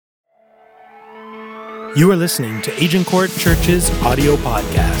You are listening to Agincourt Church's audio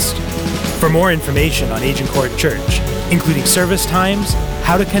podcast. For more information on Agincourt Church, including service times,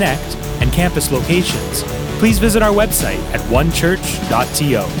 how to connect, and campus locations, please visit our website at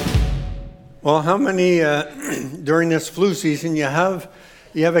onechurch.to. Well, how many during this flu season you have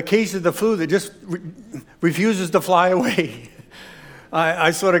a case of the flu that just refuses to fly away?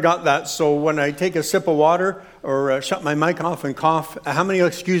 I sort of got that. So when I take a sip of water or shut my mic off and cough, how many will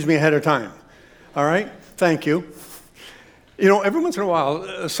excuse me ahead of time? All right? Thank you. You know, every once in a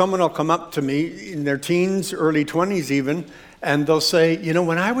while, someone will come up to me in their teens, early 20s even, and they'll say, you know,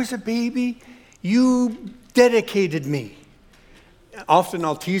 when I was a baby, you dedicated me. Often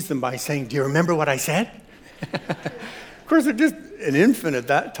I'll tease them by saying, do you remember what I said? Of course, they're just an infant at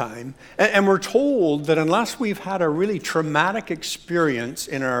that time. And we're told that unless we've had a really traumatic experience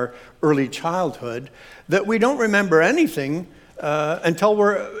in our early childhood, that we don't remember anything until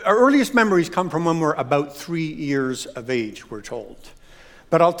our earliest memories come from when we're about 3 years of age, we're told.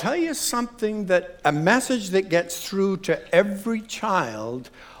 But I'll tell you something, that a message that gets through to every child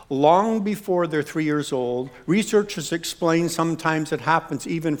long before they're 3 years old. Researchers explain sometimes it happens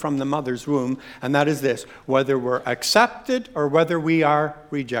even from the mother's womb, and that is this: whether we're accepted or whether we are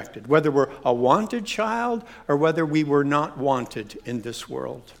rejected, whether we're a wanted child or whether we were not wanted in this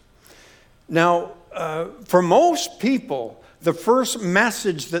world. Now, for most people, the first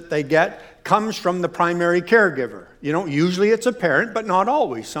message that they get comes from the primary caregiver. You know, usually it's a parent, but not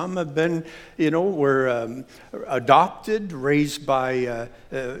always. Some have been, were adopted, raised by,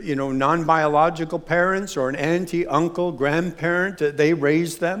 non-biological parents or an auntie, uncle, grandparent. They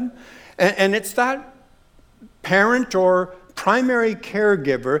raised them. And it's that parent or primary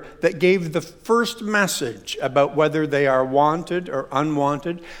caregiver that gave the first message about whether they are wanted or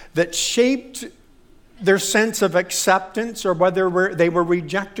unwanted, that shaped their sense of acceptance or whether they were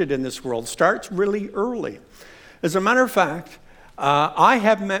rejected in this world. Starts really early. As a matter of fact, I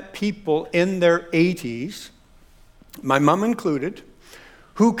have met people in their 80s, my mom included,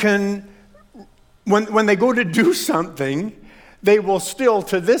 who can, when they go to do something, they will still,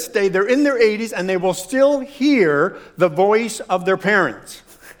 to this day, they're in their 80s and they will still hear the voice of their parents.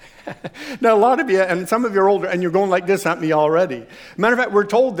 Now, a lot of you, and some of you are older, and you're going like this at me already. Matter of fact, we're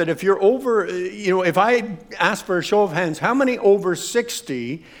told that if you're over, if I ask for a show of hands, how many over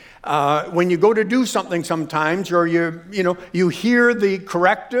 60, when you go to do something sometimes, or you hear the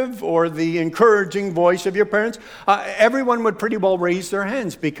corrective or the encouraging voice of your parents, everyone would pretty well raise their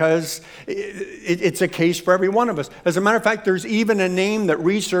hands, because it's a case for every one of us. As a matter of fact, there's even a name that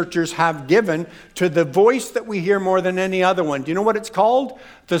researchers have given to the voice that we hear more than any other one. Do you know what it's called?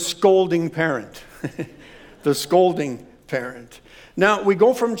 The scolding parent. The scolding parent. Now, we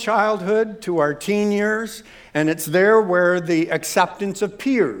go from childhood to our teen years, and it's there where the acceptance of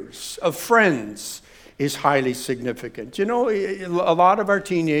peers, of friends, is highly significant. You know, a lot of our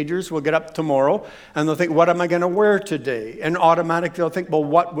teenagers will get up tomorrow, and they'll think, what am I going to wear today? And automatically they'll think, well,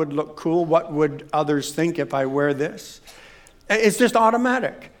 what would look cool? What would others think if I wear this? It's just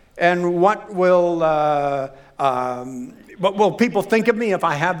automatic. And what will people think of me if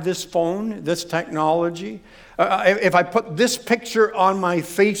I have this phone, this technology? If I put this picture on my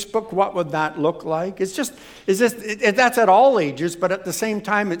Facebook, what would that look like? That's at all ages, but at the same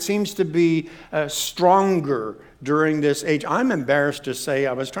time, it seems to be stronger during this age. I'm embarrassed to say,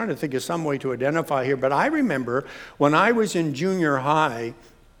 I was trying to think of some way to identify here, but I remember when I was in junior high,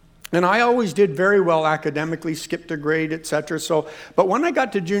 and I always did very well academically, skipped a grade, etc. But when I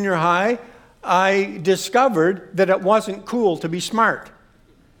got to junior high, I discovered that it wasn't cool to be smart.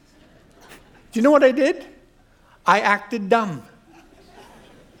 Do you know what I did? I acted dumb.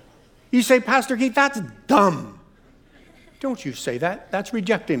 You say, Pastor Keith, that's dumb. Don't you say that. That's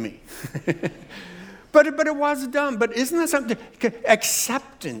rejecting me. But it was dumb. But isn't that something?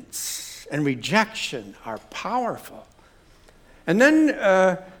 Acceptance and rejection are powerful. And then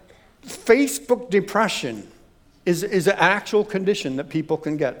Facebook depression is an actual condition that people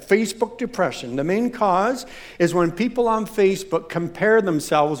can get. Facebook depression. The main cause is when people on Facebook compare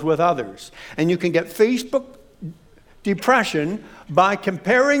themselves with others. And you can get Facebook depression by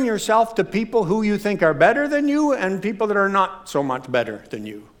comparing yourself to people who you think are better than you and people that are not so much better than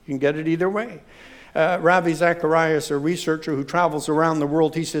you. You can get it either way. Ravi Zacharias, a researcher who travels around the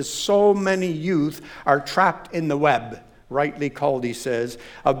world, he says so many youth are trapped in the web, rightly called, he says,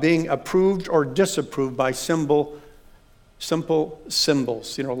 of being approved or disapproved by simple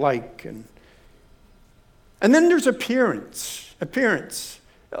symbols, like. And then there's appearance.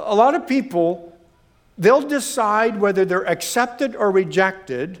 A lot of people, they'll decide whether they're accepted or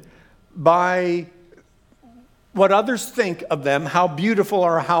rejected by what others think of them, how beautiful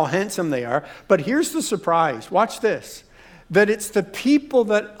or how handsome they are. But here's the surprise. Watch this. That it's the people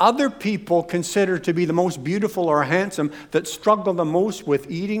that other people consider to be the most beautiful or handsome that struggle the most with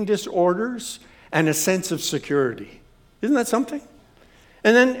eating disorders and a sense of security. Isn't that something?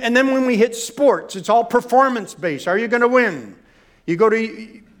 And then when we hit sports, it's all performance-based. Are you going to win? You go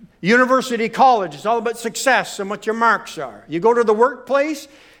to university, college, it's all about success and what your marks are. You go to the workplace,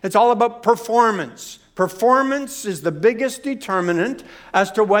 it's all about performance. Performance is the biggest determinant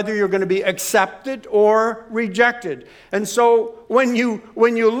as to whether you're going to be accepted or rejected. And so when you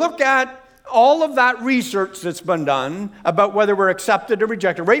look at all of that research that's been done about whether we're accepted or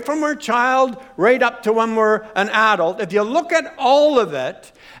rejected, right from we're a child, right up to when we're an adult, if you look at all of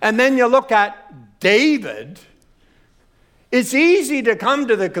it, and then you look at David, it's easy to come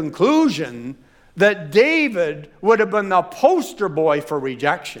to the conclusion that David would have been the poster boy for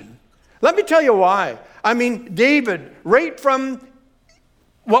rejection. Let me tell you why. I mean, David, right from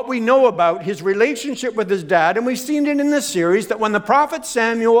what we know about his relationship with his dad, and we've seen it in this series, that when the prophet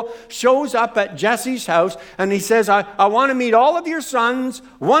Samuel shows up at Jesse's house and he says, I want to meet all of your sons,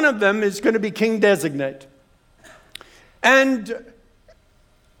 one of them is going to be king designate. And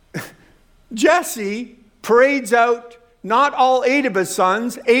Jesse parades out not all 8 of his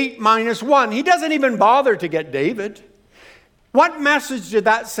sons, 8 minus 1. He doesn't even bother to get David. What message did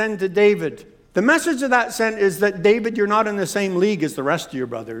that send to David? The message of that sent is that, David, you're not in the same league as the rest of your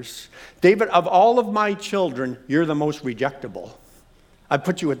brothers. David, of all of my children, you're the most rejectable. I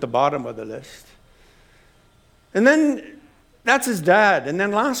put you at the bottom of the list. And then that's his dad. And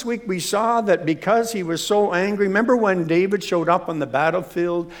then last week we saw that because he was so angry, remember when David showed up on the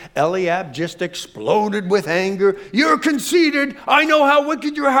battlefield, Eliab just exploded with anger. You're conceited. I know how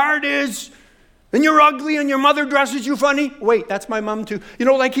wicked your heart is. And you're ugly and your mother dresses you funny. Wait, that's my mom too. You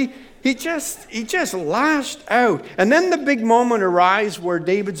know, like he just lashed out. And then the big moment arrives where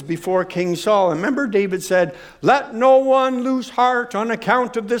David's before King Saul. And remember David said, let no one lose heart on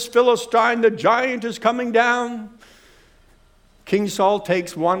account of this Philistine. The giant is coming down. King Saul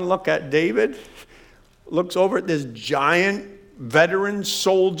takes one look at David, looks over at this giant veteran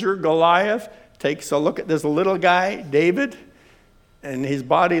soldier Goliath, takes a look at this little guy, David, and his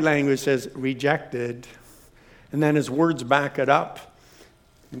body language says, rejected. And then his words back it up.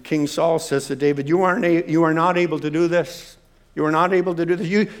 And King Saul says to David, you are not able to do this. You are not able to do this.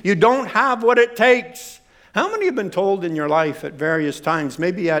 You don't have what it takes. How many have been told in your life at various times,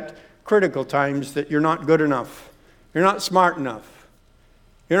 maybe at critical times, that you're not good enough? You're not smart enough.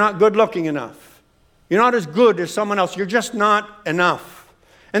 You're not good looking enough. You're not as good as someone else. You're just not enough.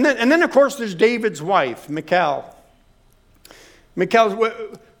 And then of course, there's David's wife, Michal.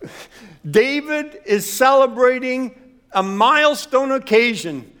 David is celebrating a milestone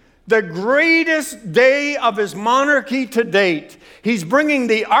occasion, the greatest day of his monarchy to date. He's bringing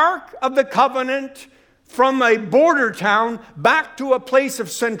the Ark of the Covenant from a border town back to a place of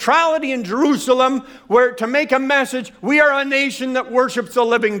centrality in Jerusalem, where to make a message, we are a nation that worships the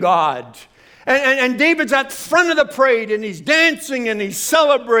living God. And David's at the front of the parade, and he's dancing, and he's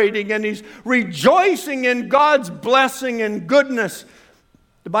celebrating, and he's rejoicing in God's blessing and goodness.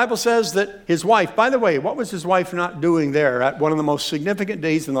 The Bible says that his wife, by the way, what was his wife not doing there at one of the most significant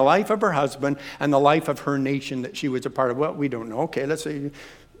days in the life of her husband and the life of her nation that she was a part of? Well, we don't know. Okay, let's say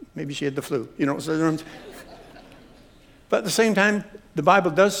maybe she had the flu. You know, but at the same time, the Bible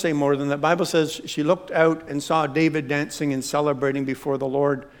does say more than that. The Bible says she looked out and saw David dancing and celebrating before the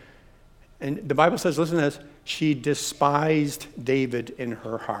Lord. And the Bible says, listen to this, she despised David in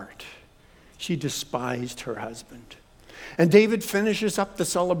her heart. She despised her husband. And David finishes up the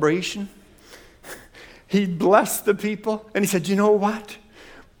celebration. He blessed the people. And he said, you know what?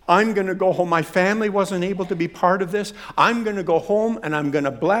 I'm going to go home. My family wasn't able to be part of this. I'm going to go home and I'm going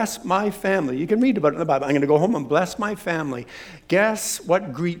to bless my family. You can read about it in the Bible. I'm going to go home and bless my family. Guess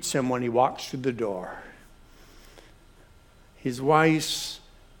what greets him when he walks through the door? His wife's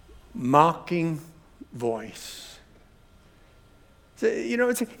mocking voice. You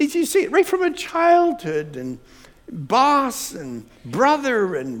know, you see it right from a childhood, and boss and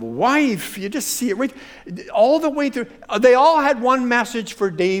brother and wife. You just see it right all the way through. They all had one message for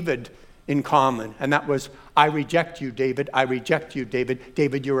David in common, and that was, I reject you, David. I reject you, David.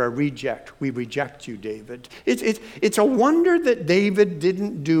 David, you're a reject. We reject you, David. It's a wonder that David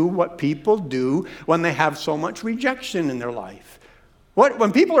didn't do what people do when they have so much rejection in their life.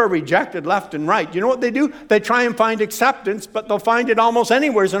 When people are rejected left and right, you know what they do? They try and find acceptance, but they'll find it almost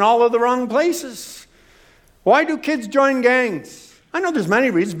anywhere in all of the wrong places. Why do kids join gangs? I know there's many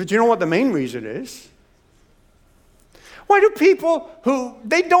reasons, but you know what the main reason is? Why do people who,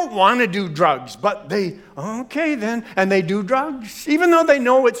 they don't want to do drugs, but okay then, and they do drugs, even though they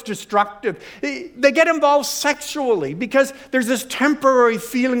know it's destructive. They get involved sexually because there's this temporary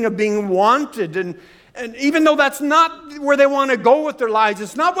feeling of being wanted, and even though that's not where they want to go with their lives,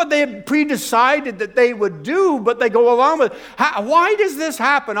 it's not what they had pre-decided that they would do, but they go along with it. Why does this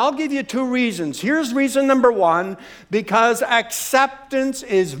happen? I'll give you 2 reasons. Here's reason number 1, because acceptance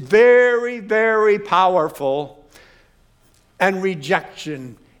is very, very powerful. And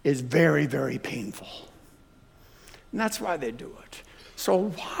rejection is very, very painful. And that's why they do it. So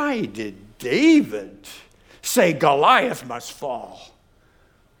why did David say Goliath must fall?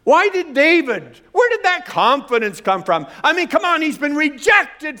 Why did David? Where did that confidence come from? I mean, come on, he's been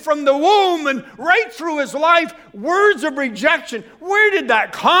rejected from the womb and right through his life, words of rejection. Where did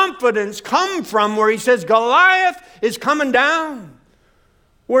that confidence come from where he says Goliath is coming down?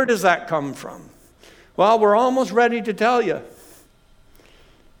 Where does that come from? Well, we're almost ready to tell you.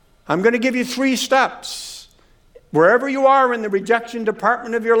 I'm going to give you 3 steps, wherever you are in the rejection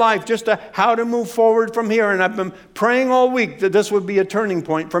department of your life, just to how to move forward from here. And I've been praying all week that this would be a turning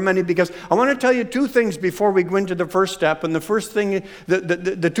point for many, because I want to tell you 2 things before we go into the first step. And the first thing,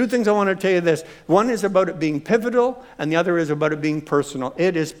 the 2 things I want to tell you this. One is about it being pivotal, and the other is about it being personal.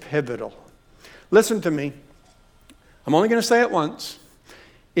 It is pivotal. Listen to me. I'm only going to say it once.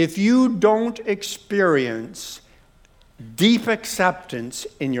 If you don't experience deep acceptance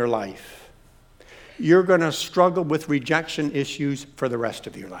in your life, you're going to struggle with rejection issues for the rest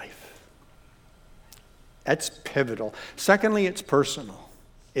of your life. That's pivotal. Secondly, it's personal.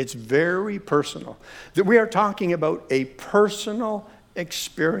 It's very personal. That we are talking about a personal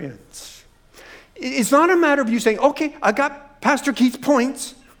experience. It's not a matter of you saying, okay, I got Pastor Keith's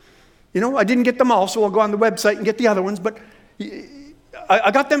points. I didn't get them all, so I'll go on the website and get the other ones, but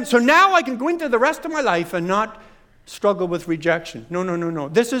I got them, so now I can go into the rest of my life and not struggle with rejection. No.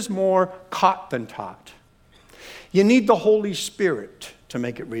 This is more caught than taught. You need the Holy Spirit to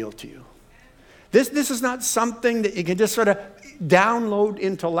make it real to you. This is not something that you can just sort of download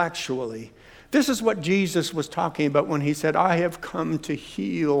intellectually. This is what Jesus was talking about when he said, I have come to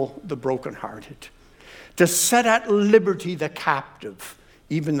heal the brokenhearted, to set at liberty the captive,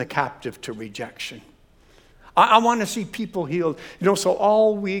 even the captive to rejection. I want to see people healed. So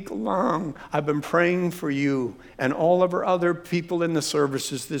all week long, I've been praying for you and all of our other people in the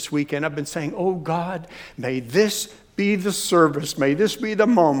services this weekend. I've been saying, oh God, may this be the service. May this be the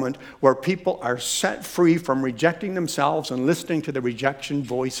moment where people are set free from rejecting themselves and listening to the rejection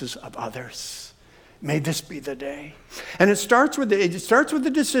voices of others. May this be the day. And it starts with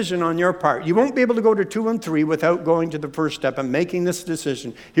the decision on your part. You won't be able to go to 2 and 3 without going to the first step and making this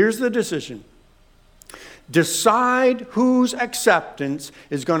decision. Here's the decision. Decide whose acceptance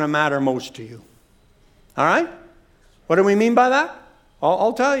is going to matter most to you. All right? What do we mean by that?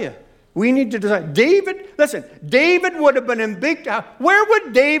 I'll tell you. We need to decide. David would have been in big trouble. Where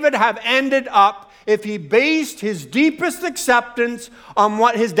would David have ended up if he based his deepest acceptance on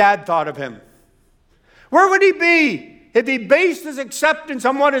what his dad thought of him? Where would he be if he based his acceptance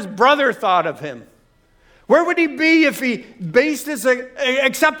on what his brother thought of him? Where would he be if he based his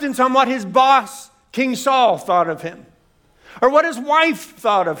acceptance on what his boss, King Saul, thought of him? Or what his wife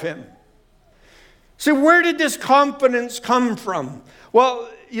thought of him? So where did this confidence come from? Well,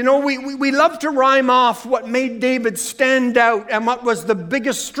 we love to rhyme off what made David stand out and what was the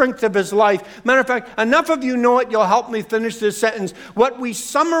biggest strength of his life. Matter of fact, enough of you know it, you'll help me finish this sentence. What we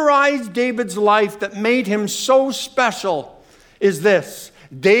summarize David's life that made him so special is this.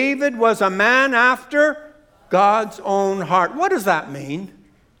 David was a man after God's own heart. What does that mean?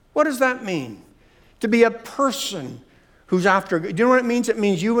 What does that mean? To be a person who's after God. Do you know what it means? It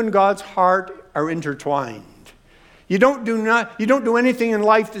means you and God's heart are intertwined. You don't do anything in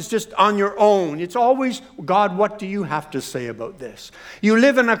life that's just on your own. It's always, God, what do you have to say about this? You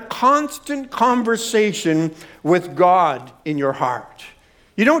live in a constant conversation with God in your heart.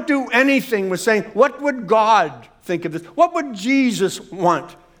 You don't do anything with saying, what would God think of this? What would Jesus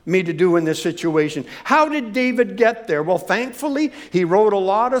want me to do in this situation? How did David get there? Well, thankfully, he wrote a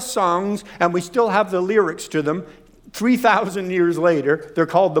lot of songs, and we still have the lyrics to them. 3,000 years later, they're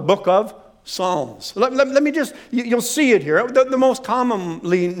called the Book of Psalms. Let me just, you'll see it here. The most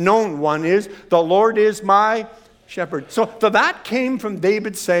commonly known one is, the Lord is my shepherd. So that came from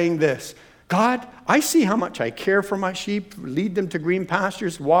David saying this, God, I see how much I care for my sheep, lead them to green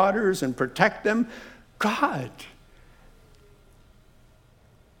pastures, waters, and protect them. God,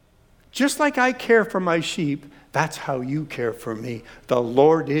 just like I care for my sheep, that's how you care for me. The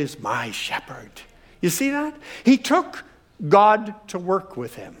Lord is my shepherd. You see that? He took God to work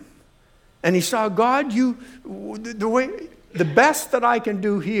with him. And he saw, God, the best that I can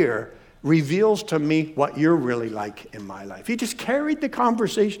do here reveals to me what you're really like in my life. He just carried the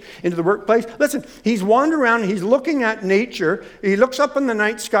conversation into the workplace. Listen, he's wandering around, he's looking at nature. He looks up in the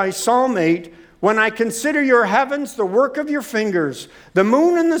night sky, Psalm 8, when I consider your heavens, the work of your fingers, the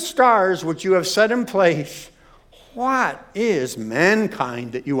moon and the stars which you have set in place. What is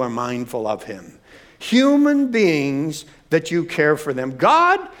mankind that you are mindful of him? Human beings that you care for them.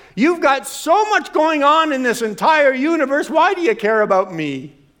 God, you've got so much going on in this entire universe. Why do you care about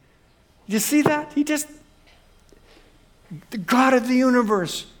me? You see that? The God of the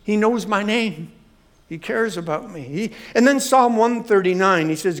universe, he knows my name. He cares about me. And then Psalm 139,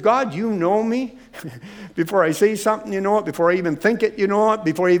 he says, God, you know me. Before I say something, you know it. Before I even think it, you know it.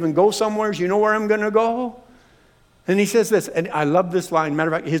 Before I even go somewhere, you know where I'm going to go. And he says this, and I love this line.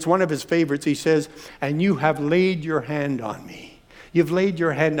 Matter of fact, it's one of his favorites. He says, and you have laid your hand on me. You've laid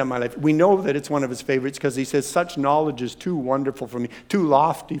your hand on my life. We know that it's one of his favorites because he says, such knowledge is too wonderful for me, too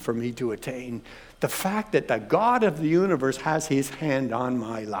lofty for me to attain. The fact that the God of the universe has his hand on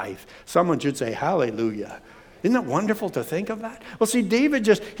my life. Someone should say, hallelujah. Isn't it wonderful to think of that? Well, see, David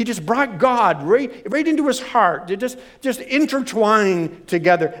he just brought God right into his heart. They just intertwined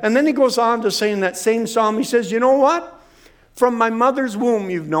together. And then he goes on to say in that same psalm, he says, you know what? From my mother's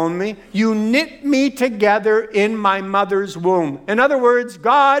womb you've known me. You knit me together in my mother's womb. In other words,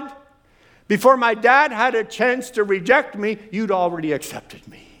 God, before my dad had a chance to reject me, you'd already accepted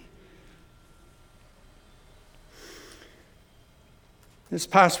me. This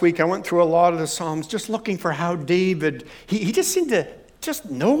past week, I went through a lot of the Psalms just looking for how David, he just seemed to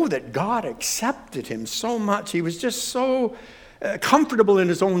just know that God accepted him so much. He was just so comfortable in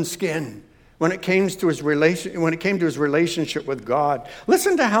his own skin when it came to his relationship with God.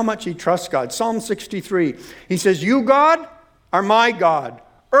 Listen to how much he trusts God. Psalm 63, he says, you, God, are my God.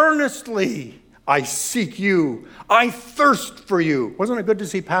 Earnestly I seek you. I thirst for you. Wasn't it good to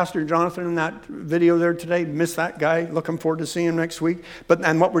see Pastor Jonathan in that video there today? Miss that guy. Looking forward to seeing him next week.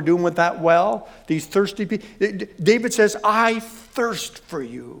 And what we're doing with that well, these thirsty people. David says, I thirst for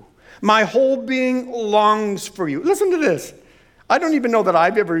you. My whole being longs for you. Listen to this. I don't even know that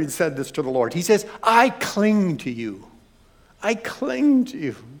I've ever even said this to the Lord. He says, I cling to you. I cling to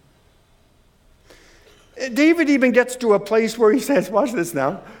you. David even gets to a place where he says, watch this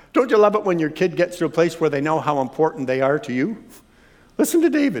now. Don't you love it when your kid gets to a place where they know how important they are to you? Listen to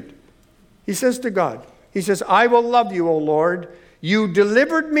David. He says to God, he says, I will love you, O Lord. You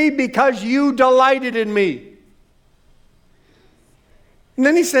delivered me because you delighted in me. And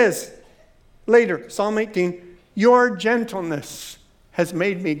then he says, later, Psalm 18, your gentleness has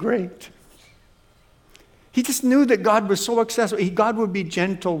made me great. He just knew that God was so accessible. God would be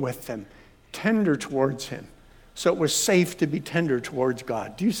gentle with him, tender towards him. So it was safe to be tender towards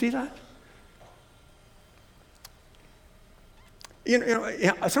God. Do you see that?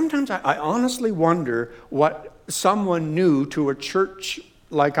 Sometimes I honestly wonder what someone new to a church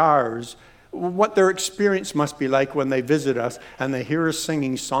like ours, what their experience must be like when they visit us and they hear us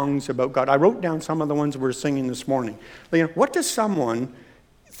singing songs about God. I wrote down some of the ones we're singing this morning. What does someone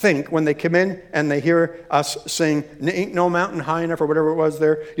think when they come in and they hear us sing, ain't no mountain high enough or whatever it was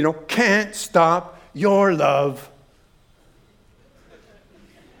there, can't stop your love.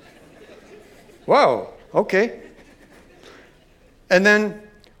 Whoa, okay. And then,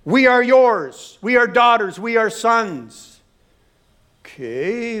 we are yours. We are daughters. We are sons.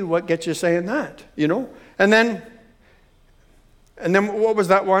 Okay, what gets you saying that? And then what was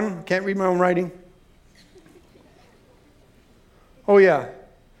that one? Can't read my own writing. Oh, yeah.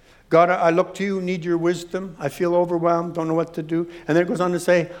 God, I look to you, need your wisdom. I feel overwhelmed, don't know what to do. And then it goes on to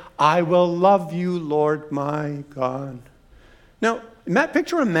say, I will love you, Lord my God. Now, Matt,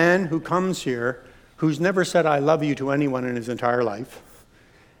 picture a man who comes here who's never said I love you to anyone in his entire life.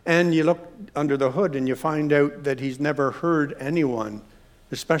 And you look under the hood and you find out that he's never heard anyone,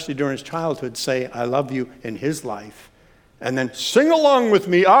 especially during his childhood, say I love you in his life. And then sing along with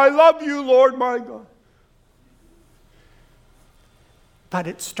me, I love you, Lord my God. But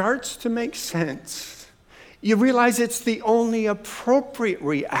it starts to make sense. You realize it's the only appropriate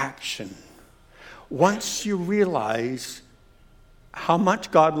reaction once you realize how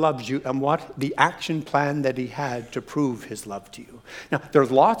much God loves you and what the action plan that he had to prove his love to you. Now,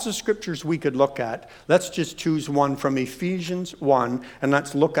 there's lots of scriptures we could look at. Let's just choose one from Ephesians 1, and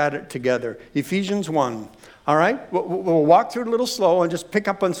let's look at it together. Ephesians 1. All right? We'll walk through it a little slow and just pick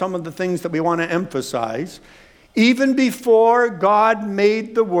up on some of the things that we want to emphasize. Even before God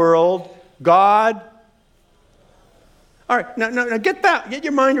made the world, God... All right, now get that. Get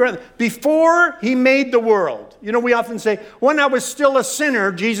your mind around that. Before he made the world. You know, we often say, when I was still a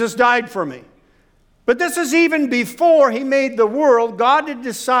sinner, Jesus died for me. But this is even before he made the world. God had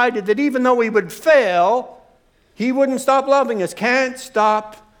decided that even though we would fail, he wouldn't stop loving us. Can't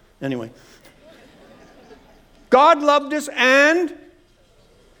stop. Anyway. God loved us and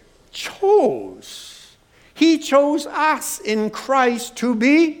chose. He chose us in Christ to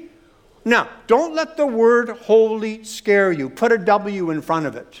be. Now, don't let the word holy scare you. Put a W in front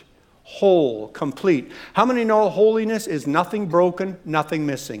of it. Whole, complete. How many know holiness is nothing broken, nothing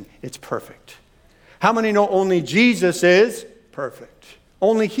missing? It's perfect. How many know only Jesus is perfect?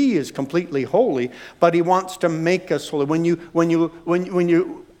 Only he is completely holy, but he wants to make us holy. When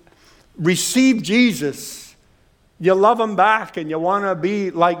you receive Jesus, you love him back and you want to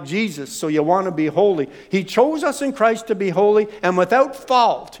be like Jesus, so you want to be holy. He chose us in Christ to be holy and without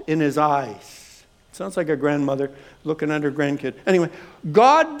fault in his eyes. Sounds like a grandmother looking at her grandkid. Anyway,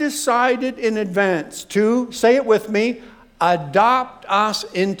 God decided in advance to, say it with me, adopt us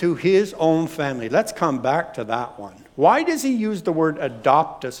into his own family. Let's come back to that one. Why does he use the word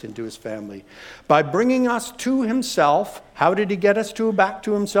adopt us into his family? By bringing us to himself. How did he get us back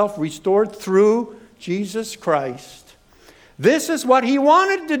to himself? Restored through Jesus Christ. This is what he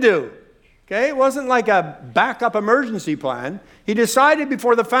wanted to do. Okay? It wasn't like a backup emergency plan. He decided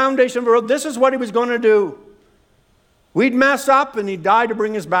before the foundation of the world, this is what he was going to do. We'd mess up and he'd die to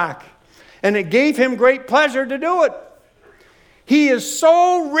bring us back. And it gave him great pleasure to do it. He is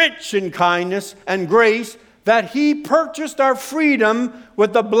so rich in kindness and grace that he purchased our freedom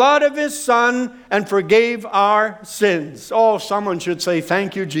with the blood of his Son and forgave our sins. Oh, someone should say,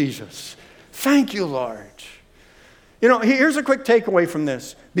 thank you, Jesus. Thank you, Lord. You know, here's a quick takeaway from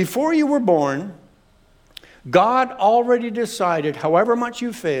this. Before you were born, God already decided, however much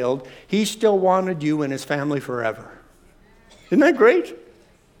you failed, he still wanted you in his family forever. Isn't that great?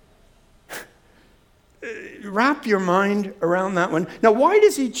 Wrap your mind around that one. Now, why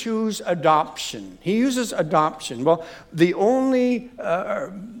does he choose adoption? He uses adoption. Well, the only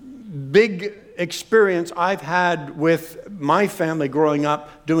big experience I've had with my family growing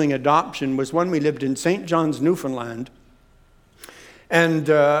up doing adoption was when we lived in St. John's, Newfoundland. And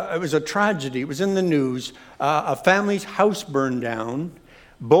it was a tragedy. It was in the news. A family's house burned down.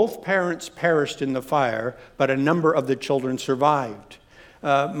 Both parents perished in the fire, but a number of the children survived.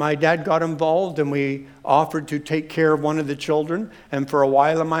 My dad got involved and we offered to take care of one of the children. And for a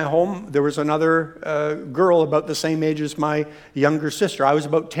while in my home, there was another girl about the same age as my younger sister. I was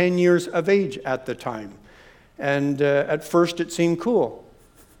about 10 years of age at the time. And at first it seemed cool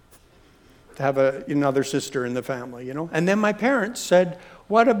to have another sister in the family, you know. And then my parents said,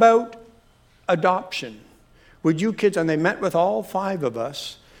 what about adoption? Would you kids, and they met with all 5 of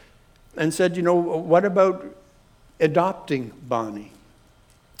us and said, you know, what about adopting Bonnie?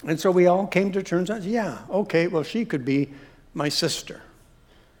 And so we all came to terms and said, yeah, okay, well, she could be my sister.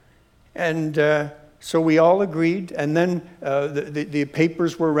 And so we all agreed, and then the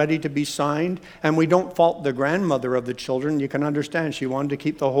papers were ready to be signed, and we don't fault the grandmother of the children. You can understand she wanted to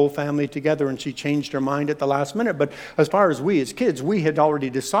keep the whole family together, and she changed her mind at the last minute. But as far as we as kids, we had already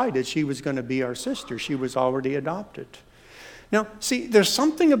decided she was going to be our sister. She was already adopted. Now, see, there's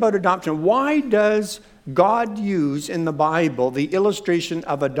something about adoption. Why does God use in the Bible the illustration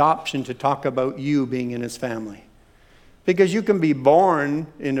of adoption to talk about you being in his family? Because you can be born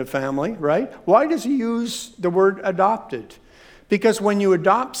in a family, right? Why does he use the word adopted? Because when you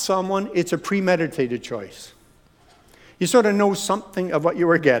adopt someone, it's a premeditated choice. You sort of know something of what you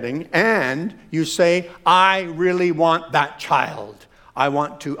are getting, and you say, I really want that child.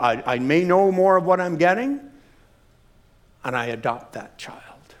 I may know more of what I'm getting, and I adopt that child.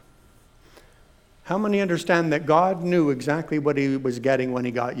 How many understand that God knew exactly what he was getting when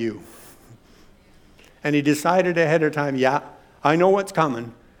he got you? And he decided ahead of time, yeah, I know what's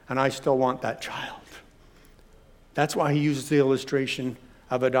coming, and I still want that child. That's why he uses the illustration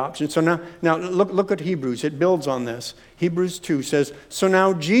of adoption. So now look at Hebrews. It builds on this. Hebrews 2 says, so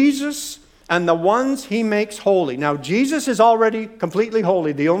now Jesus and the ones he makes holy. Now Jesus is already completely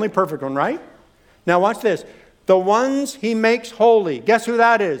holy, the only perfect one, right? Now watch this. The ones he makes holy. Guess who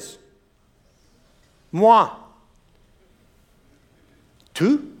that is? Moi.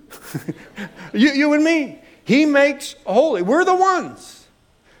 Two? you and me. He makes holy. We're the ones.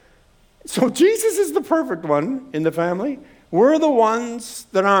 So Jesus is the perfect one in the family. We're the ones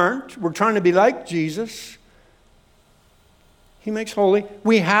that aren't. We're trying to be like Jesus. He makes holy.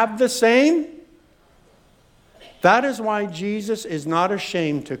 We have the same. That is why Jesus is not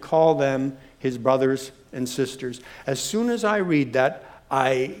ashamed to call them his brothers and sisters. As soon as I read that,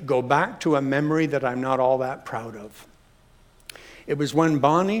 I go back to a memory that I'm not all that proud of. It was when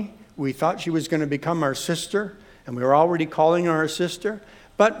Bonnie, we thought she was going to become our sister, and we were already calling her our sister.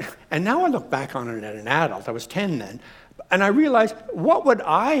 And now I look back on it as an adult. I was 10 then. And I realized, what would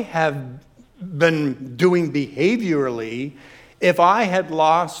I have been doing behaviorally if I had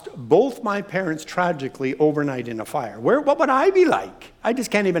lost both my parents tragically overnight in a fire? What would I be like? I just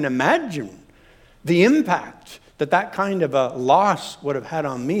can't even imagine the impact that kind of a loss would have had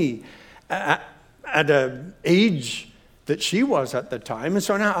on me at an age that she was at the time. And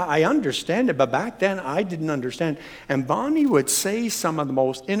so now I understand it, but back then I didn't understand. And Bonnie would say some of the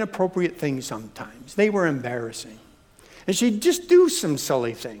most inappropriate things sometimes. They were embarrassing. And she'd just do some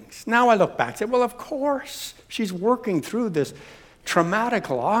silly things. Now I look back and say, well, of course, she's working through this traumatic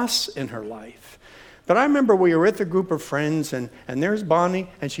loss in her life. But I remember we were with a group of friends, and there's Bonnie,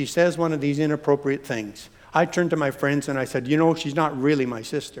 and she says one of these inappropriate things. I turned to my friends and I said, she's not really my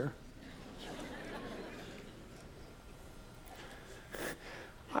sister.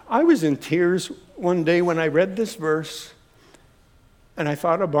 I was in tears one day when I read this verse, and I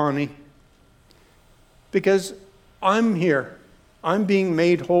thought of Bonnie, because I'm here. I'm being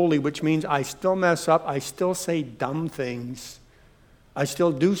made holy, which means I still mess up. I still say dumb things. I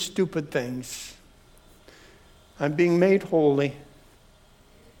still do stupid things. I'm being made holy.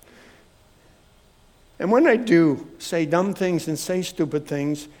 And when I do say dumb things and say stupid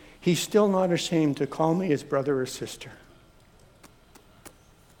things, he's still not ashamed to call me his brother or sister.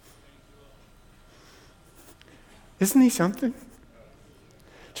 Isn't he something?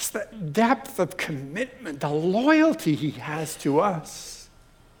 Just the depth of commitment, the loyalty he has to us.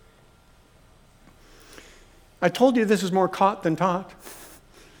 I told you this is more caught than taught.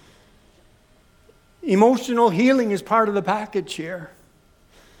 Emotional healing is part of the package here.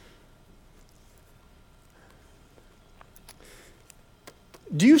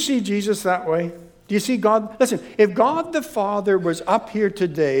 Do you see Jesus that way? Do you see God? Listen, if God the Father was up here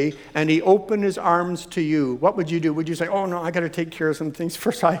today and he opened his arms to you, what would you do? Would you say, oh no, I got to take care of some things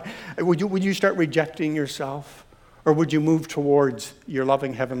first? Would you start rejecting yourself? Or would you move towards your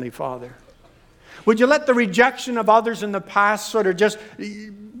loving Heavenly Father? Would you let the rejection of others in the past sort of just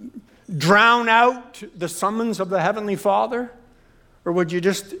drown out the summons of the Heavenly Father? Or would you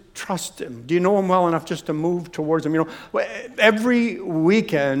just trust him? Do you know him well enough just to move towards him? Every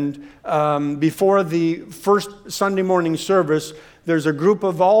weekend before the first Sunday morning service, there's a group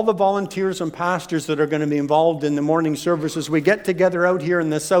of all the volunteers and pastors that are going to be involved in the morning services. We get together out here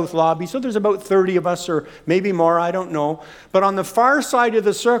in the south lobby. So there's about 30 of us, or maybe more, I don't know. But on the far side of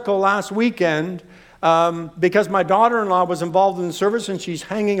the circle last weekend, because my daughter-in-law was involved in the service and she's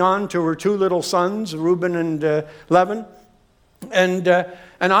hanging on to her two little sons, Reuben and Levin. And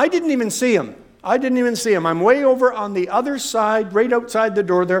I didn't even see him. I'm way over on the other side, right outside the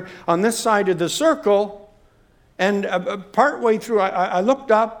door there, on this side of the circle. And partway through, I looked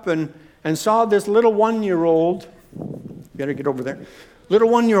up and saw this little 1-year-old. Better get over there. Little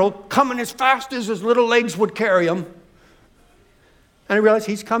 1-year-old coming as fast as his little legs would carry him. And I realized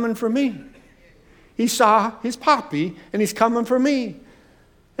he's coming for me. He saw his poppy, and he's coming for me.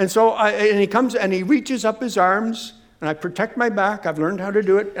 And so he comes and he reaches up his arms. And I protect my back. I've learned how to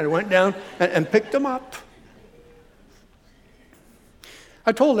do it. And I went down and picked him up.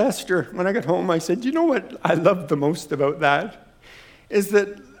 I told Esther when I got home, I said, you know what I love the most about that? Is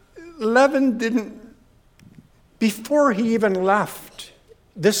that Levin didn't, before he even left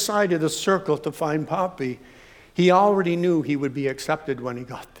this side of the circle to find Poppy, he already knew he would be accepted when he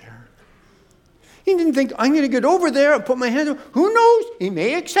got there. He didn't think, I'm going to get over there and put my hands up. Who knows? He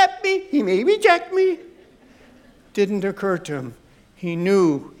may accept me. He may reject me. Didn't occur to him. He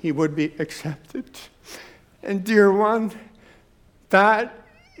knew he would be accepted. And dear one, that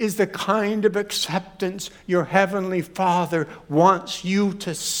is the kind of acceptance your Heavenly Father wants you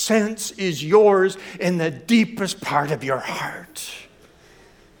to sense is yours in the deepest part of your heart.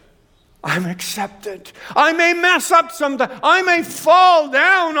 I'm accepted. I may mess up sometime. I may fall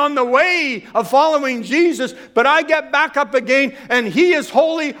down on the way of following Jesus, but I get back up again, and He is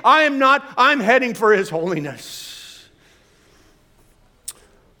holy. I am not. I'm heading for His holiness.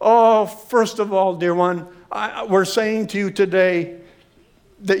 Oh, first of all, dear one, we're saying to you today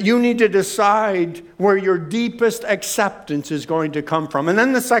that you need to decide where your deepest acceptance is going to come from. And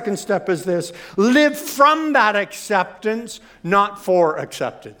then the second step is this: live from that acceptance, not for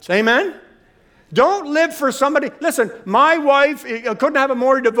acceptance. Amen? Don't live for somebody. Listen, my wife, I couldn't have a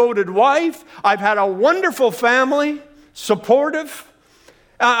more devoted wife. I've had a wonderful family, supportive.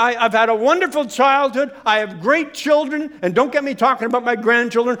 I've had a wonderful childhood. I have great children. And don't get me talking about my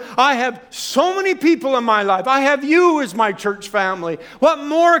grandchildren. I have so many people in my life. I have you as my church family. What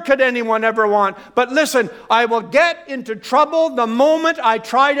more could anyone ever want? But listen, I will get into trouble the moment I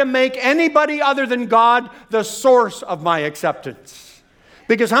try to make anybody other than God the source of my acceptance.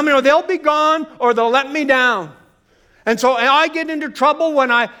 Because how many know they'll be gone or they'll let me down. And so I get into trouble when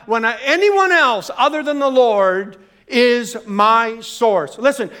anyone else other than the Lord is my source.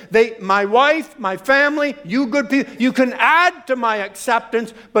 Listen, my wife, my family, you good people, you can add to my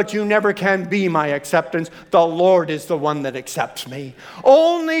acceptance, but you never can be my acceptance. The Lord is the one that accepts me.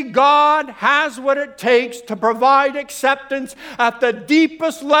 Only God has what it takes to provide acceptance at the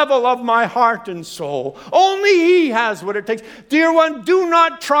deepest level of my heart and soul. Only He has what it takes. Dear one, do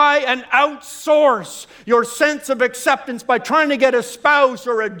not try and outsource your sense of acceptance by trying to get a spouse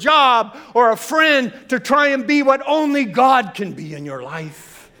or a job or a friend to try and be what only God can be in your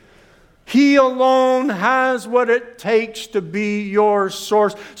life. He alone has what it takes to be your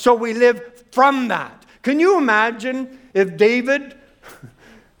source. So we live from that. Can you imagine if David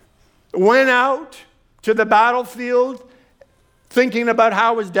went out to the battlefield thinking about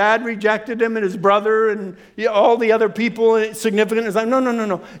how his dad rejected him and his brother and all the other people significant? It's like,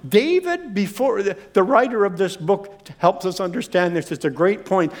 no. David, before, the writer of this book helps us understand this. It's a great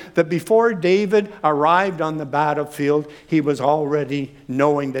point that before David arrived on the battlefield, he was already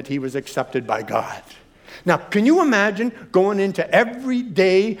knowing that he was accepted by God. Now, can you imagine going into every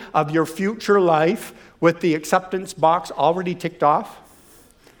day of your future life with the acceptance box already ticked off?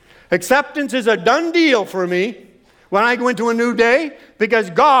 Acceptance is a done deal for me when I go into a new day, because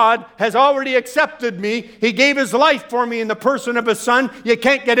God has already accepted me. He gave His life for me in the person of His Son. You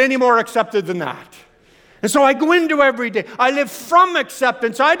can't get any more accepted than that. And so I go into every day. I live from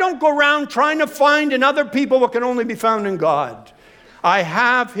acceptance. I don't go around trying to find in other people what can only be found in God. I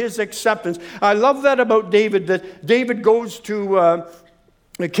have His acceptance. I love that about David, that David goes to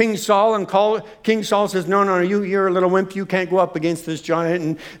King Saul, and King Saul says, no, you're a little wimp. You can't go up against this giant.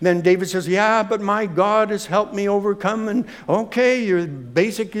 And then David says, yeah, but my God has helped me overcome. And okay, you're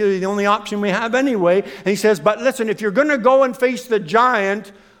basically the only option we have anyway. And he says, but listen, if you're going to go and face the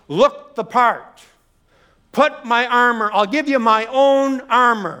giant, look the part. Put my armor. I'll give you my own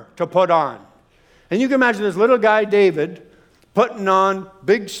armor to put on. And you can imagine this little guy, David, putting on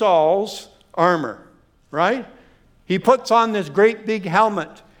Big Saul's armor, right? He puts on this great big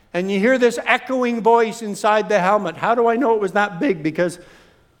helmet, and you hear this echoing voice inside the helmet. How do I know it was that big? Because,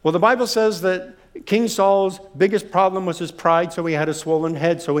 well, the Bible says that King Saul's biggest problem was his pride, so he had a swollen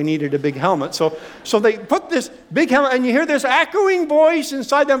head, so he needed a big helmet. So they put this big helmet, and you hear this echoing voice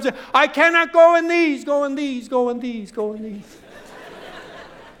inside them saying, I cannot go in these, go in these, go in these, go in these.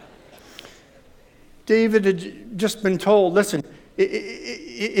 David had just been told, listen,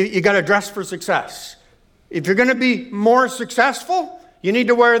 you got to dress for success. If you're going to be more successful, you need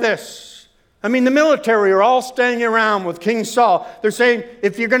to wear this. I mean, the military are all standing around with King Saul. They're saying,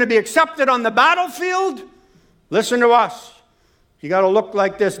 if you're going to be accepted on the battlefield, listen to us. You got to look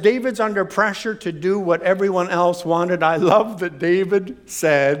like this. David's under pressure to do what everyone else wanted. I love that David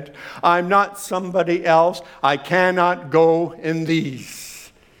said, I'm not somebody else. I cannot go in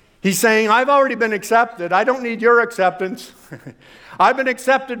these. He's saying, I've already been accepted. I don't need your acceptance. I've been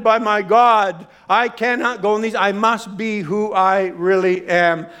accepted by my God. I cannot go in these. I must be who I really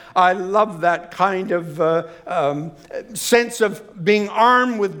am. I love that kind of sense of being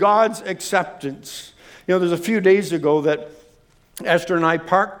armed with God's acceptance. You know, there's a few days ago that Esther and I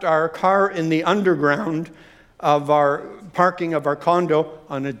parked our car in the underground of our parking of our condo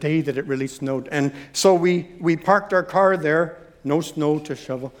on a day that it really snowed. And so we parked our car there, no snow to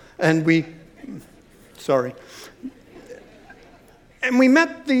shovel, and we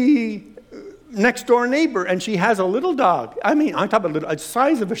met the next door neighbor, and she has a little dog. I mean, I'm talking about the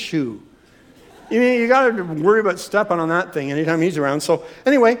size of a shoe. You got to worry about stepping on that thing anytime he's around. So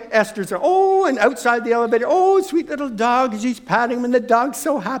anyway, Esther's and outside the elevator, sweet little dog. She's patting him, and the dog's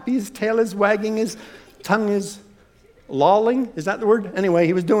so happy. His tail is wagging, his tongue is lolling. Is that the word? Anyway,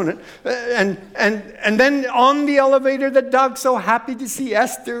 he was doing it. And then on the elevator, the dog's so happy to see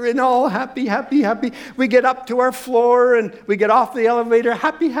Esther, and all happy. We get up to our floor, and we get off the elevator,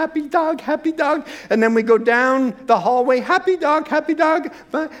 happy dog. And then we go down the hallway, happy dog.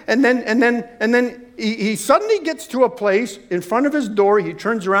 And then he suddenly gets to a place in front of his door. He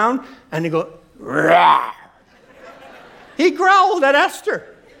turns around, and he goes, rah. He growled at Esther.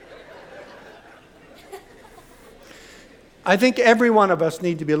 I think every one of us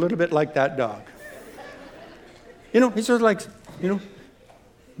need to be a little bit like that dog. He's sort of like,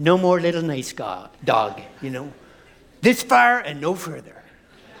 no more little nice dog, This far and no further.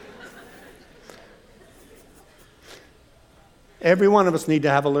 Every one of us need to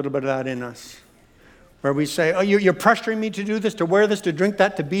have a little bit of that in us. Where we say, oh, you're pressuring me to do this, to wear this, to drink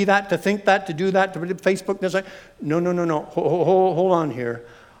that, to be that, to think that, to do that, to Facebook this. No. Hold on here.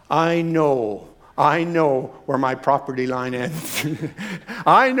 I know where my property line ends.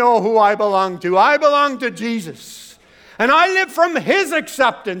 I know who I belong to. I belong to Jesus. And I live from His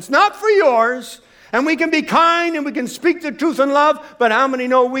acceptance, not for yours. And we can be kind and we can speak the truth in love, but how many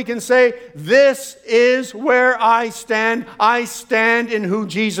know we can say, this is where I stand. I stand in who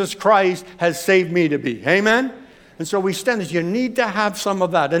Jesus Christ has saved me to be. Amen? And so we stand as you need to have some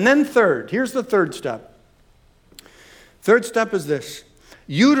of that. And then here's the third step. Third step is this.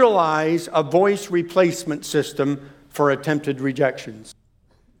 Utilize a voice replacement system for attempted rejections.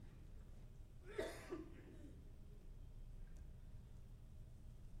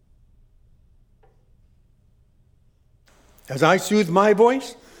 As I soothe my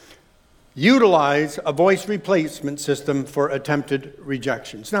voice, utilize a voice replacement system for attempted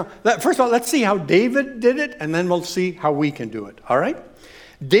rejections. Now, first of all, let's see how David did it, and then we'll see how we can do it, all right?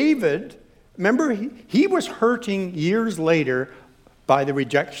 David, remember, he was hurting years later by the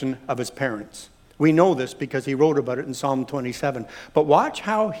rejection of his parents. We know this because he wrote about it in Psalm 27. But watch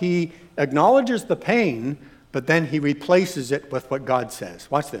how he acknowledges the pain, but then he replaces it with what God says.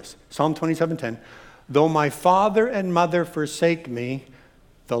 Watch this, Psalm 27:10. Though my father and mother forsake me,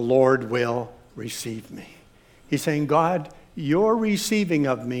 the Lord will receive me. He's saying, God, your receiving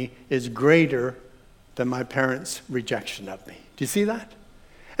of me is greater than my parents' rejection of me. Do you see that?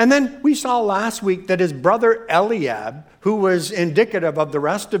 And then we saw last week that his brother Eliab, who was indicative of the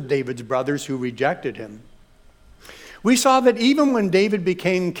rest of David's brothers who rejected him, we saw that even when David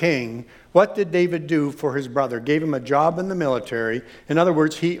became king, what did David do for his brother? Gave him a job in the military. In other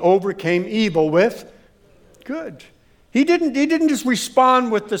words, he overcame evil with good. He didn't just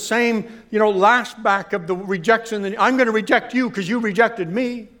respond with the same, lashback of the rejection. I'm going to reject you because you rejected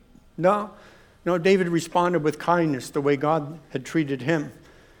me. No, David responded with kindness the way God had treated him.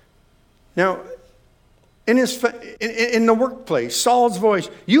 Now, in the workplace, Saul's voice,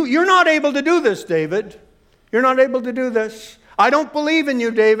 you're not able to do this, David. You're not able to do this. I don't believe in you,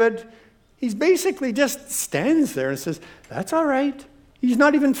 David. He's basically just stands there and says, that's all right. He's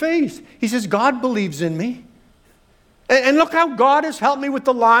not even fazed. He says, God believes in me. And look how God has helped me with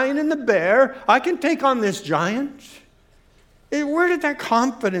the lion and the bear. I can take on this giant. Where did that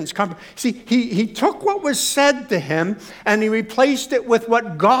confidence come from? See, he took what was said to him and he replaced it with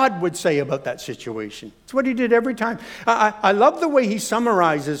what God would say about that situation. It's what he did every time. I love the way he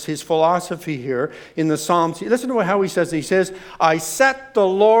summarizes his philosophy here in the Psalms. Listen to how he says it. He says, I set the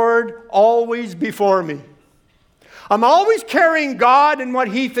Lord always before me. I'm always carrying God and what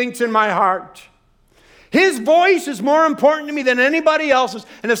He thinks in my heart. His voice is more important to me than anybody else's.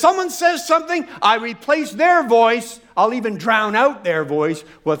 And if someone says something, I replace their voice. I'll even drown out their voice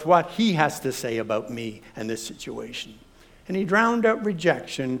with what He has to say about me and this situation. And he drowned out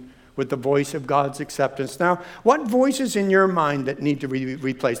rejection with the voice of God's acceptance. Now, what voices in your mind that need to be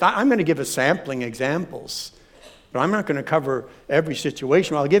replaced? I'm going to give us sampling examples. But I'm not going to cover every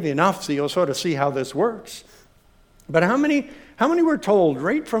situation. I'll give you enough so you'll sort of see how this works. But how many were told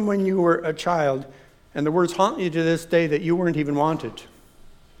right from when you were a child, and the words haunt you to this day, that you weren't even wanted?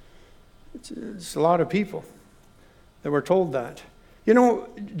 It's a lot of people that were told that.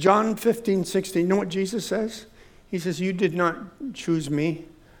 John 15:16, you know what Jesus says? He says, you did not choose me.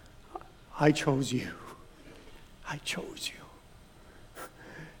 I chose you. I chose you.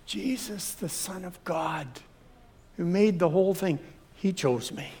 Jesus, the Son of God, who made the whole thing, He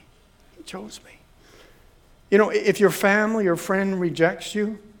chose me. He chose me. If your family or friend rejects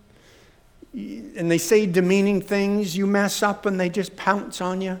you, and they say demeaning things, you mess up and they just pounce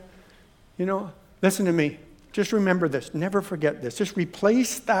on you. Listen to me. Just remember this. Never forget this. Just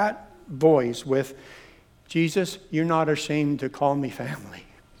replace that voice with, Jesus, you're not ashamed to call me family.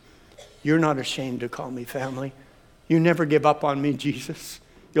 You're not ashamed to call me family. You never give up on me, Jesus.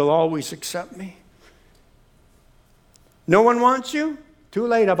 You'll always accept me. No one wants you? Too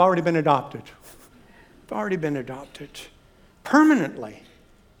late. I've already been adopted. I've already been adopted permanently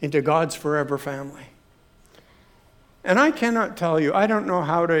into God's forever family. And I cannot tell you, I don't know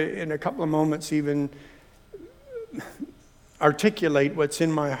how to, in a couple of moments, even articulate what's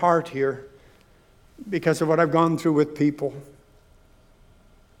in my heart here because of what I've gone through with people.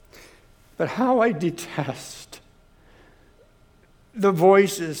 But how I detest the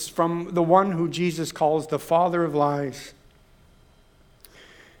voices from the one who Jesus calls the father of lies.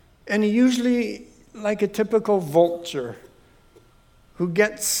 And he usually, like a typical vulture, who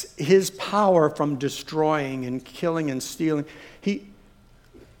gets his power from destroying and killing and stealing.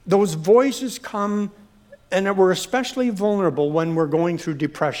 Those voices come And we're especially vulnerable when we're going through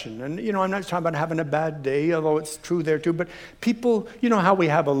depression. And, I'm not talking about having a bad day, although it's true there too. But people, how we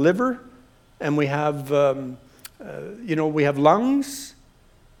have a liver and we have, we have lungs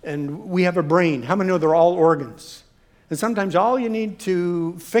and we have a brain. How many know they're all organs? And sometimes all you need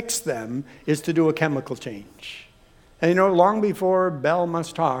to fix them is to do a chemical change. And, long before Bell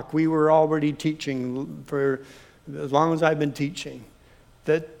Must Talk, we were already teaching for as long as I've been teaching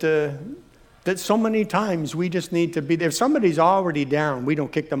that so many times we just need to be there. If somebody's already down, we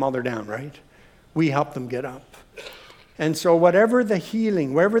don't kick them while they're down, right? We help them get up. And so whatever the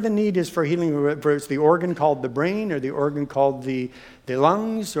healing, wherever the need is for healing, whether it's the organ called the brain or the organ called the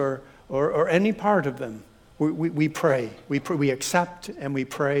lungs or any part of them, we pray. We accept and we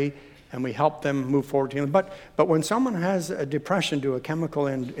pray and we help them move forward to healing. But when someone has a depression due to a chemical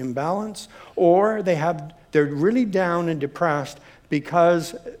imbalance, or they're really down and depressed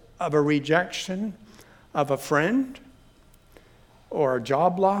because of a rejection of a friend, or a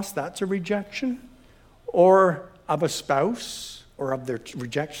job loss, that's a rejection, or of a spouse, or of their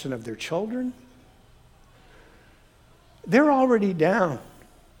rejection of their children, they're already down.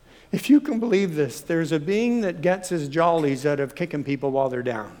 If you can believe this, there's a being that gets his jollies out of kicking people while they're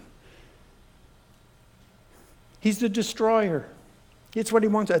down. He's the destroyer. It's what he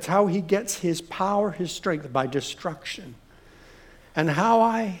wants. That's how he gets his power, his strength, by destruction. And how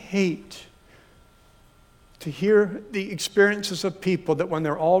I hate to hear the experiences of people that when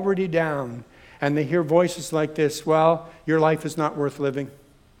they're already down and they hear voices like this, well, your life is not worth living.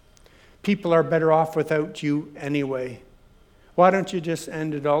 People are better off without you anyway. Why don't you just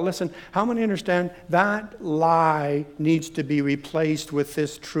end it all? Listen, how many understand that lie needs to be replaced with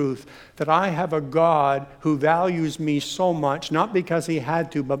this truth, that I have a God who values me so much, not because he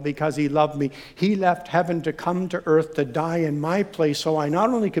had to, but because he loved me. He left heaven to come to earth to die in my place so I not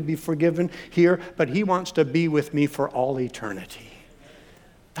only could be forgiven here, but he wants to be with me for all eternity.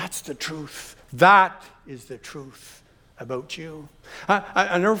 That's the truth. That is the truth about you.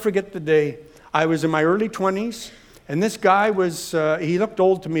 I'll never forget the day. I was in my early 20s. And this guy he looked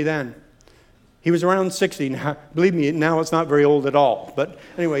old to me then. He was around 60. Now, believe me, now it's not very old at all. But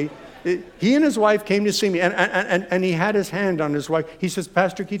anyway, he and his wife came to see me, and he had his hand on his wife. He says,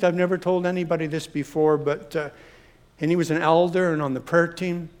 Pastor Keith, I've never told anybody this before, and he was an elder and on the prayer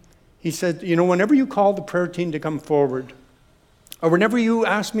team. He said, whenever you call the prayer team to come forward, or whenever you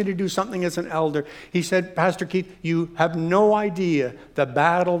ask me to do something as an elder, he said, Pastor Keith, you have no idea the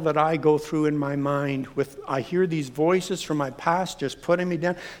battle that I go through in my mind. I hear these voices from my past just putting me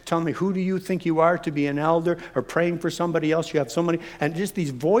down, telling me, who do you think you are to be an elder, or praying for somebody else? You have so many. And just these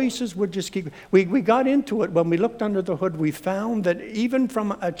voices would just keep. We got into it. When we looked under the hood, we found that even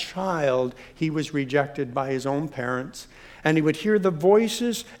from a child, he was rejected by his own parents. And he would hear the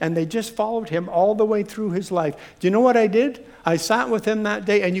voices, and they just followed him all the way through his life. Do you know what I did? I sat with him that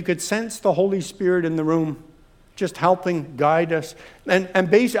day, and you could sense the Holy Spirit in the room, just helping guide us. And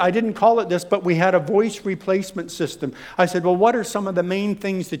basically, I didn't call it this, but we had a voice replacement system. I said, well, what are some of the main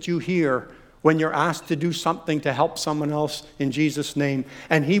things that you hear when you're asked to do something to help someone else in Jesus' name?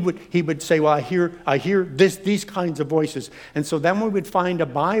 And he would say, well, I hear these kinds of voices. And so then we would find a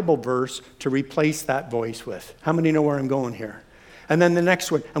Bible verse to replace that voice with. How many know where I'm going here? And then the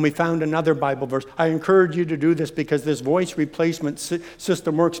next one, and we found another Bible verse. I encourage you to do this because this voice replacement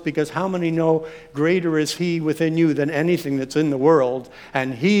system works, because how many know greater is he within you than anything that's in the world?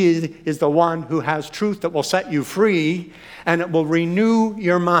 And he is the one who has truth that will set you free, and it will renew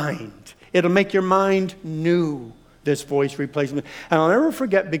your mind. It'll make your mind new, this voice replacement. And I'll never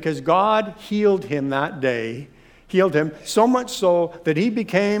forget, because God healed him that day. Healed him so much so that he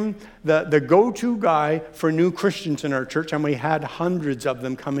became the go-to guy for new Christians in our church, and we had hundreds of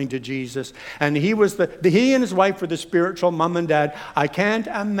them coming to Jesus. And he and his wife were the spiritual mom and dad. I can't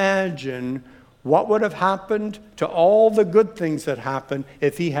imagine what would have happened to all the good things that happened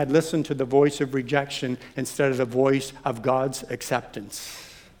if he had listened to the voice of rejection instead of the voice of God's acceptance.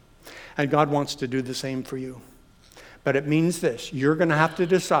 And God wants to do the same for you. But it means this: you're going to have to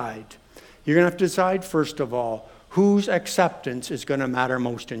decide. You're going to have to decide, first of all, whose acceptance is going to matter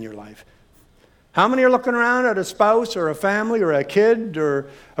most in your life. How many are looking around at a spouse or a family or a kid or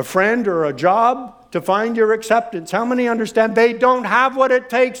a friend or a job to find your acceptance? How many understand they don't have what it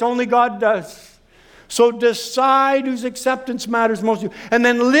takes? Only God does. So decide whose acceptance matters most to you. And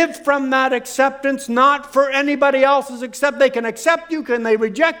then live from that acceptance, not for anybody else's accept. They can accept you. Can they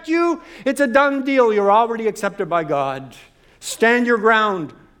reject you? It's a done deal. You're already accepted by God. Stand your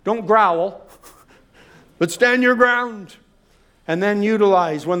ground. Don't growl. But stand your ground. And then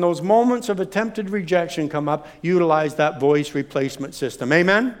utilize, when those moments of attempted rejection come up, utilize that voice replacement system.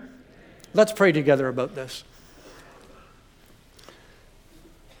 Amen? Let's pray together about this.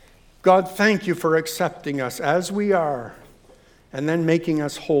 God, thank you for accepting us as we are and then making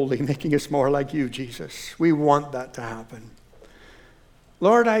us holy, making us more like you, Jesus. We want that to happen.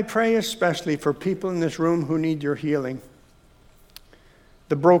 Lord, I pray especially for people in this room who need your healing.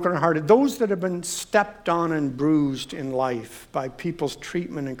 The brokenhearted, those that have been stepped on and bruised in life by people's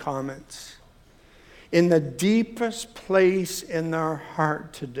treatment and comments. In the deepest place in their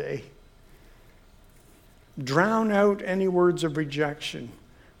heart today, drown out any words of rejection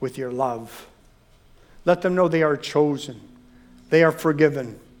with your love. Let them know they are chosen, they are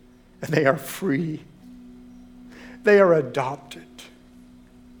forgiven, and they are free. They are adopted.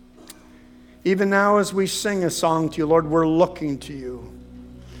 Even now as we sing a song to you, Lord, we're looking to you.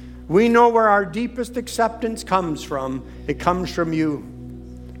 We know where our deepest acceptance comes from. It comes from you.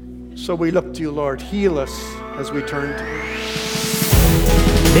 So we look to you, Lord. Heal us as we turn to you.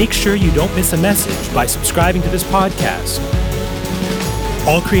 Make sure you don't miss a message by subscribing to this podcast.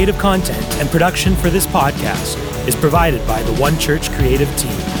 All creative content and production for this podcast is provided by the One Church creative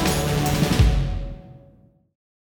team.